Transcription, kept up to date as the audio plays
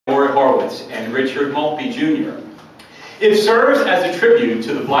Horowitz and Richard Maltby Jr. It serves as a tribute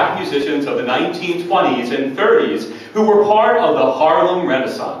to the black musicians of the 1920s and 30s who were part of the Harlem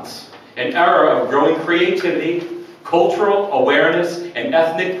Renaissance, an era of growing creativity, cultural awareness, and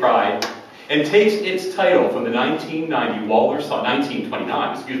ethnic pride, and takes its title from the 1929 Waller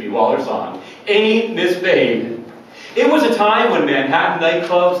song, Ain't Misbehaving. It was a time when Manhattan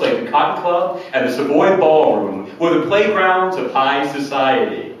nightclubs like the Cotton Club and the Savoy Ballroom were the playgrounds of high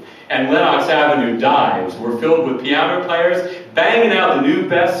society, and Lenox Avenue dives were filled with piano players banging out the new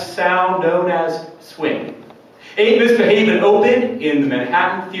best sound known as swing. Ain't Misbehaving opened in the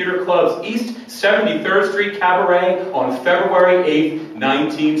Manhattan Theater Club's East 73rd Street Cabaret on February 8,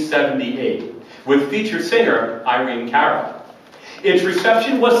 1978, with featured singer Irene Cara. Its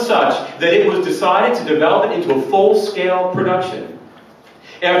reception was such that it was decided to develop it into a full-scale production.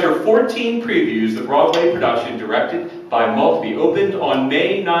 After 14 previews, the Broadway production, directed by Maltby, opened on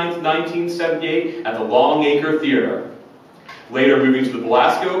May 9, 1978 at the Longacre Theater, later moving to the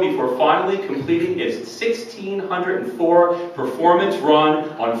Belasco before finally completing its 1,604 performance run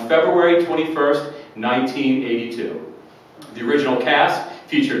on February 21st, 1982. The original cast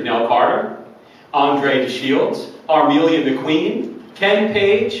featured Nell Carter, Andre DeShields, Armelia McQueen, Ken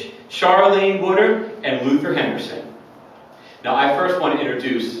Page, Charlene Woodard, and Luther Henderson. Now, I first want to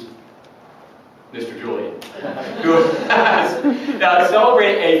introduce Mr. Julian, who has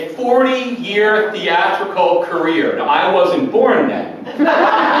celebrated a 40-year theatrical career. Now, I wasn't born then.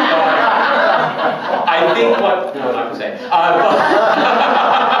 I think what... No, I'm not going to say.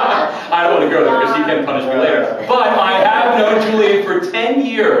 I don't want to go there because he can punish me later. But I have known Julian for 10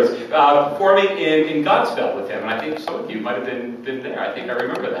 years, performing in Godspell with him. And I think some of you might have been there. I think I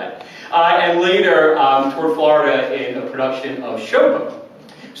remember that. And later toured Florida in a production of Showboat.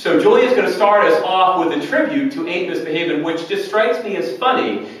 So Julian's going to start us off with a tribute to Ain't Misbehaving, which just strikes me as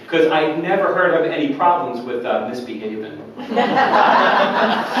funny because I've never heard of any problems with misbehaving.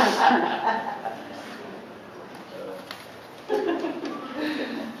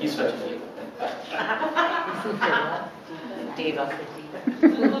 He's such a diva. I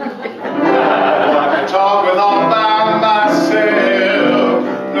can talk with all by myself.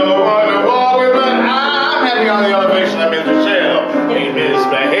 No one to walk with, but I'm heading on the elevation. I'm in the shell. Ain't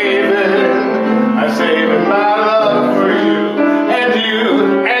misbehaving. I'm saving my love for you. And you,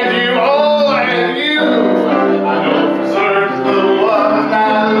 oh, and you. I know for certain the one I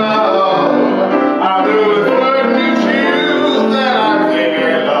love. I'll do with flirting shoes that I'm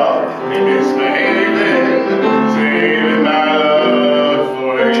thinking of. Ain't misbehaving. Saving my love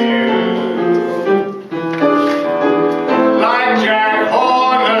for you. Like Jack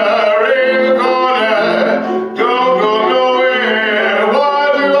Horner in the corner, don't go nowhere. What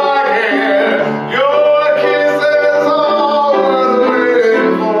do I care? Your kiss is all worth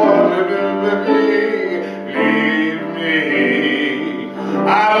waiting for. Leave me. I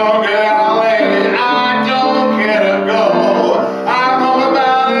don't get out late. I don't care to go. I'm all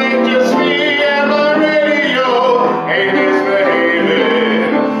about it, just me and my radio. Ain't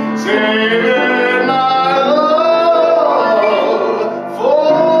misbehaving, saving my love for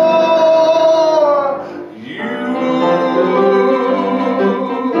you.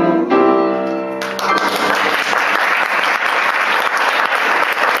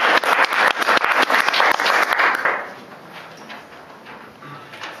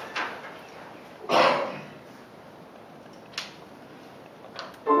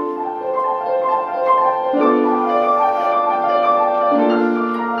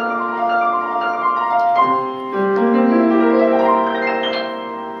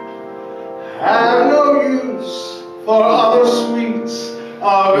 Have no use for other sweets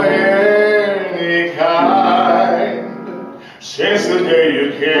of any kind since the day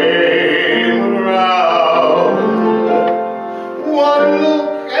you came around. One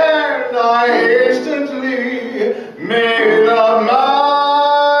look and I instantly made up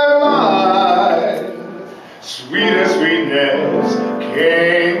my mind. Sweetest sweetness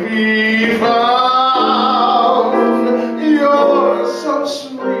can't be found. You're so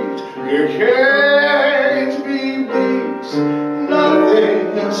sweet, you can't be beat.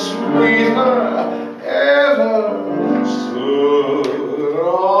 Nothing sweeter ever stood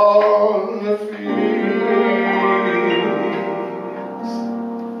on the fields.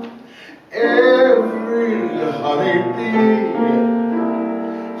 Every honeybee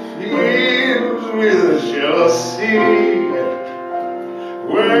feels with jealousy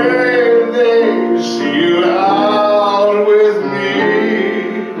when they see you out with me.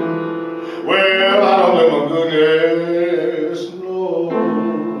 Well, I don't know, goodness knows.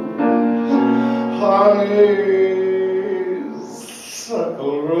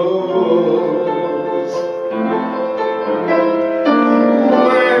 Honeysuckle rose.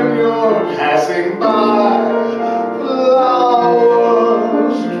 When you're passing by,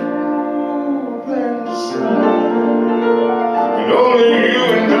 flowers droop and sigh, and only you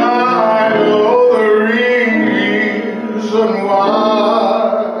and I know the reason why.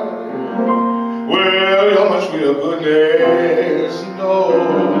 Well, how much real goodness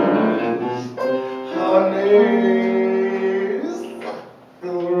knows,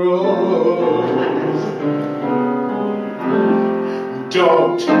 honeysuckle rose.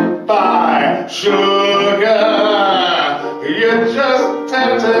 Don't buy sugar, you just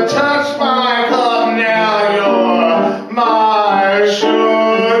have to touch my cup. Now you're my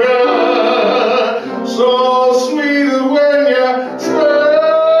sugar, so sweet when you smell.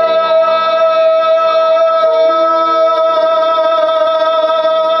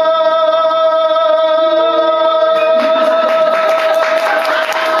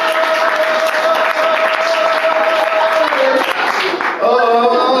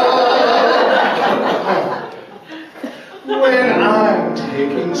 When I'm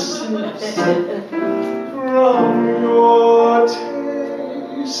taking sips from your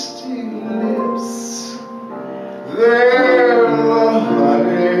tasty lips, there the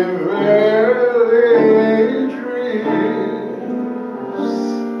honey rarely drips.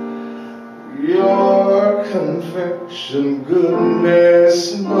 Your confection goodness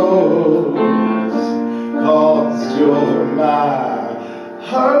knows, 'cause you're my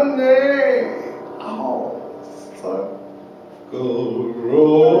honey. Honeysuckle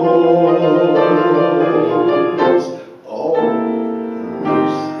rose. Oh,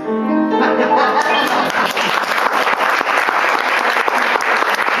 mercy.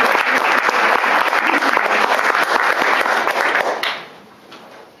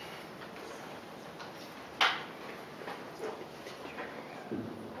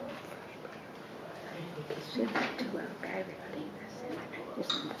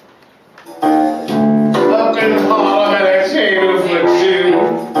 Up in Harlem at a table for two.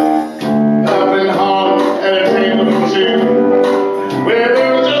 Up in Harlem at a table for two. Where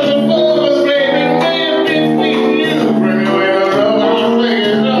there was just a four of us, baby, maybe we knew. Bring me away to love, I'll sing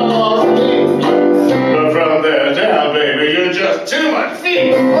it all sweet. But from there down, baby, you're just too much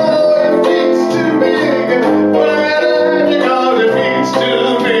feet. Oh, your feet's too big. What I gotta have you cause your feet's too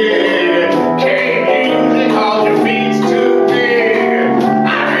big. Can't use it cause your feet's too big. I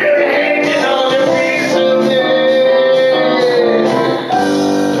really hate you cause your feet's too big.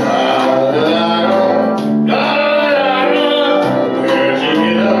 Where'd you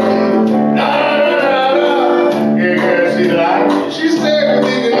get up? Yeah, she like, she said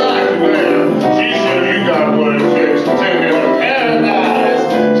thinking like, well, she said you got what it takes to take her to paradise.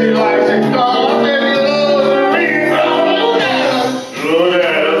 She likes to call up baby love and read from low down. Low down,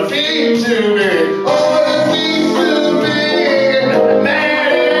 her feet too big. Oh, your feet too big. Man,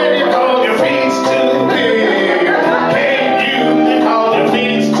 you call your feet too big. Can't use it cause your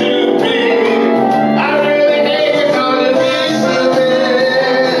feet too big. I really hate you cause your feet too big.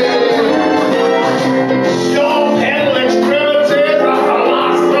 Your pedal extremities are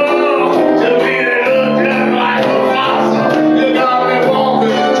colossal. To me they look just like a fossil. You got me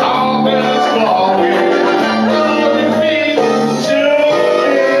walking, talking, and squawking. Cause your feet too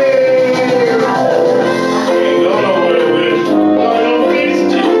big. Ain't going nowhere with it. Cause your feet's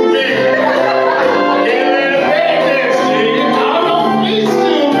too big. Get ready to make that shit. Cause your feet's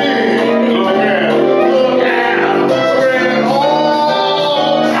too big. Look out, spreading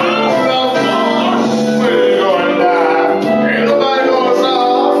all kinds of love. When you gonna die? Ain't nobody gonna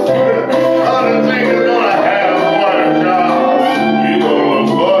solve. Undertaker's gonna have one job. You gonna look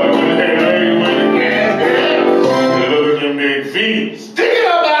funny when they lay you in the casket. You look at them big feet, sticking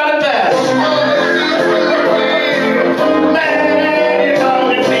up out the back. Oh, man, you call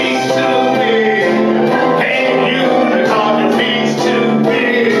your feet too big. Can't use it cause your feet's too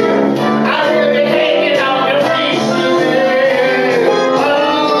big. I really hate you cause your feet's too big.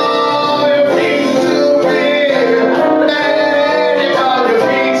 Oh, your feet's too big. Man, you call your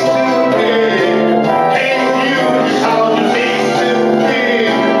feet's too big. Can't use it cause your feet's too big.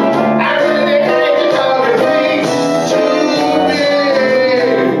 I really hate you cause your feet's too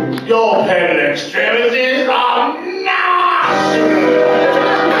big. Your pedal extremities are not.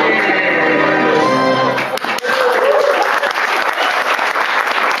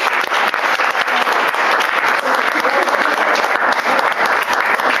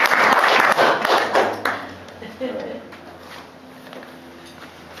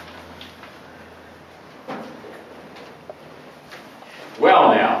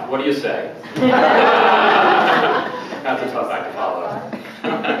 Well now, what do you say? That's a tough act to follow.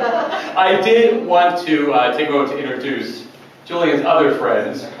 I did want to take a moment to introduce Julian's other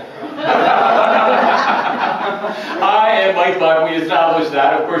friends. I am Mike Buck. We established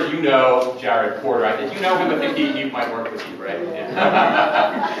that. Of course, you know Jared Porter. I think you know him. I think he might work with you, right?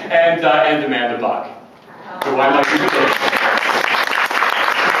 Yeah. and Amanda Buck, who I like to introduce.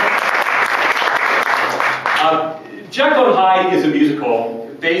 Jekyll and Hyde is a musical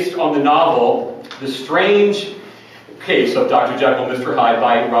based on the novel The Strange Case of Dr. Jekyll and Mr. Hyde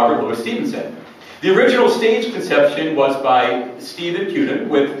by Robert Louis Stevenson. The original stage conception was by Stephen Puden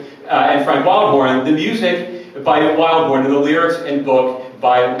and Frank Wildhorn, the music by Wildhorn, and the lyrics and book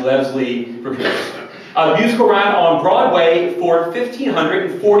by Leslie Bricusse. The musical ran on Broadway for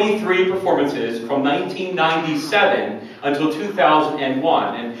 1,543 performances from 1997 until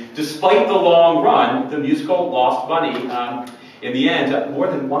 2001. And despite the long run, the musical lost money in the end, more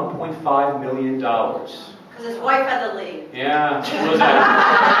than $1.5 million. Because his wife had the lead. Yeah, was it? Of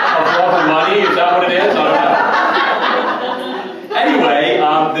love and money? Is that what it is? I don't know. Anyway,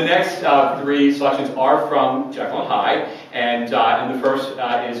 the next three selections are from Jekyll and Hyde, and the first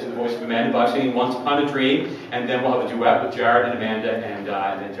is in the voice of Amanda Buck singing Once Upon a Dream, and then we'll have a duet with Jared and Amanda, and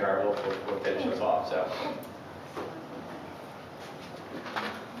then Jared will finish us off. So.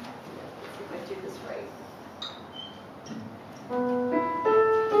 If I do this right. Remember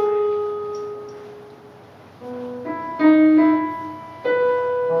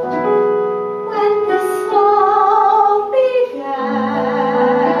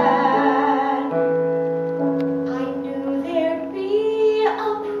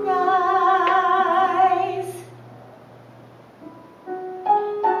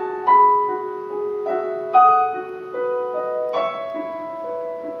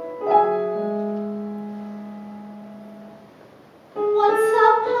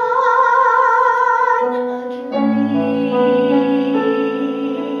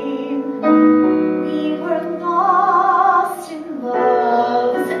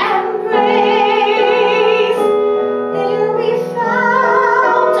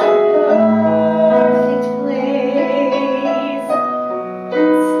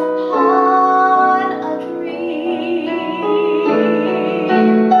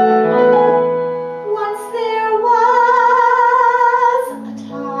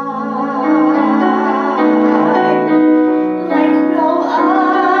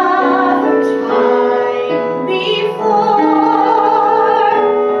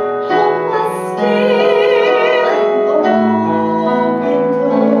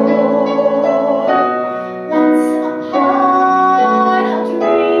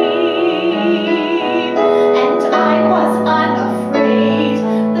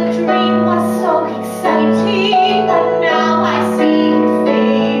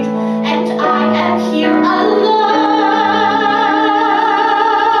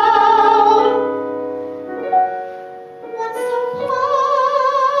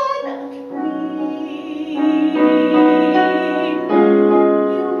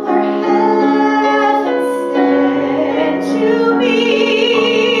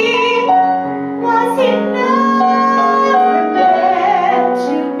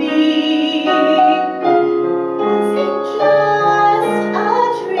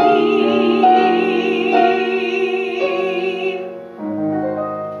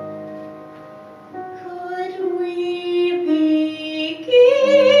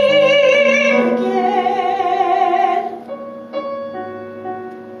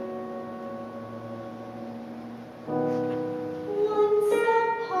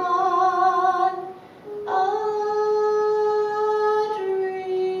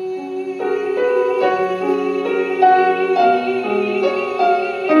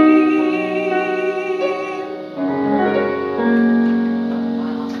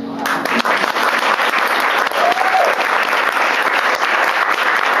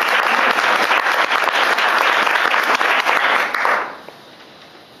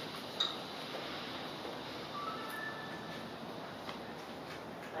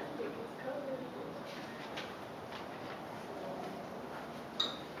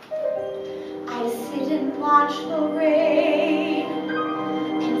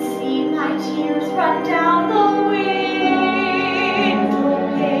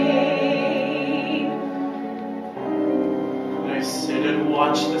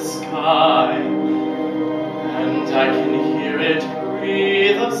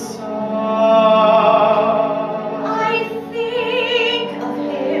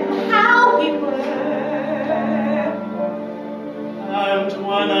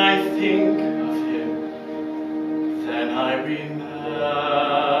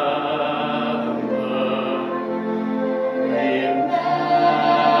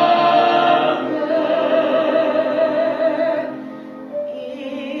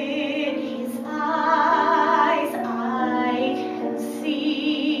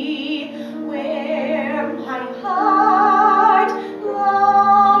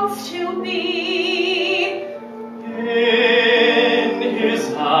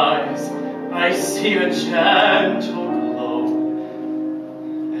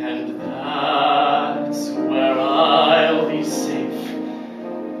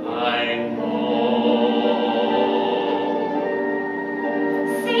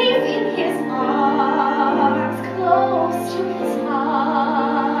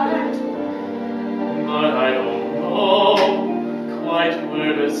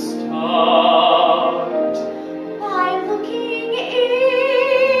the start. By looking in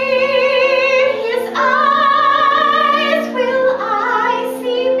his eyes, will I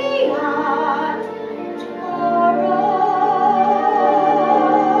see beyond tomorrow.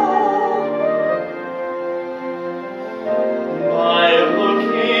 By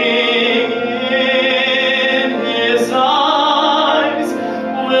looking in his eyes,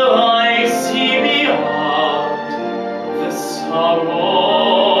 will I see beyond the sorrow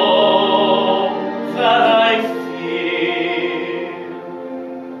that I feel.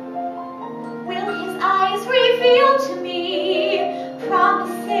 Will his eyes reveal to me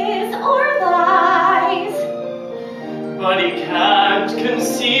promises or lies? But he can't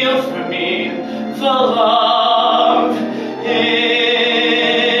conceal from me the lies.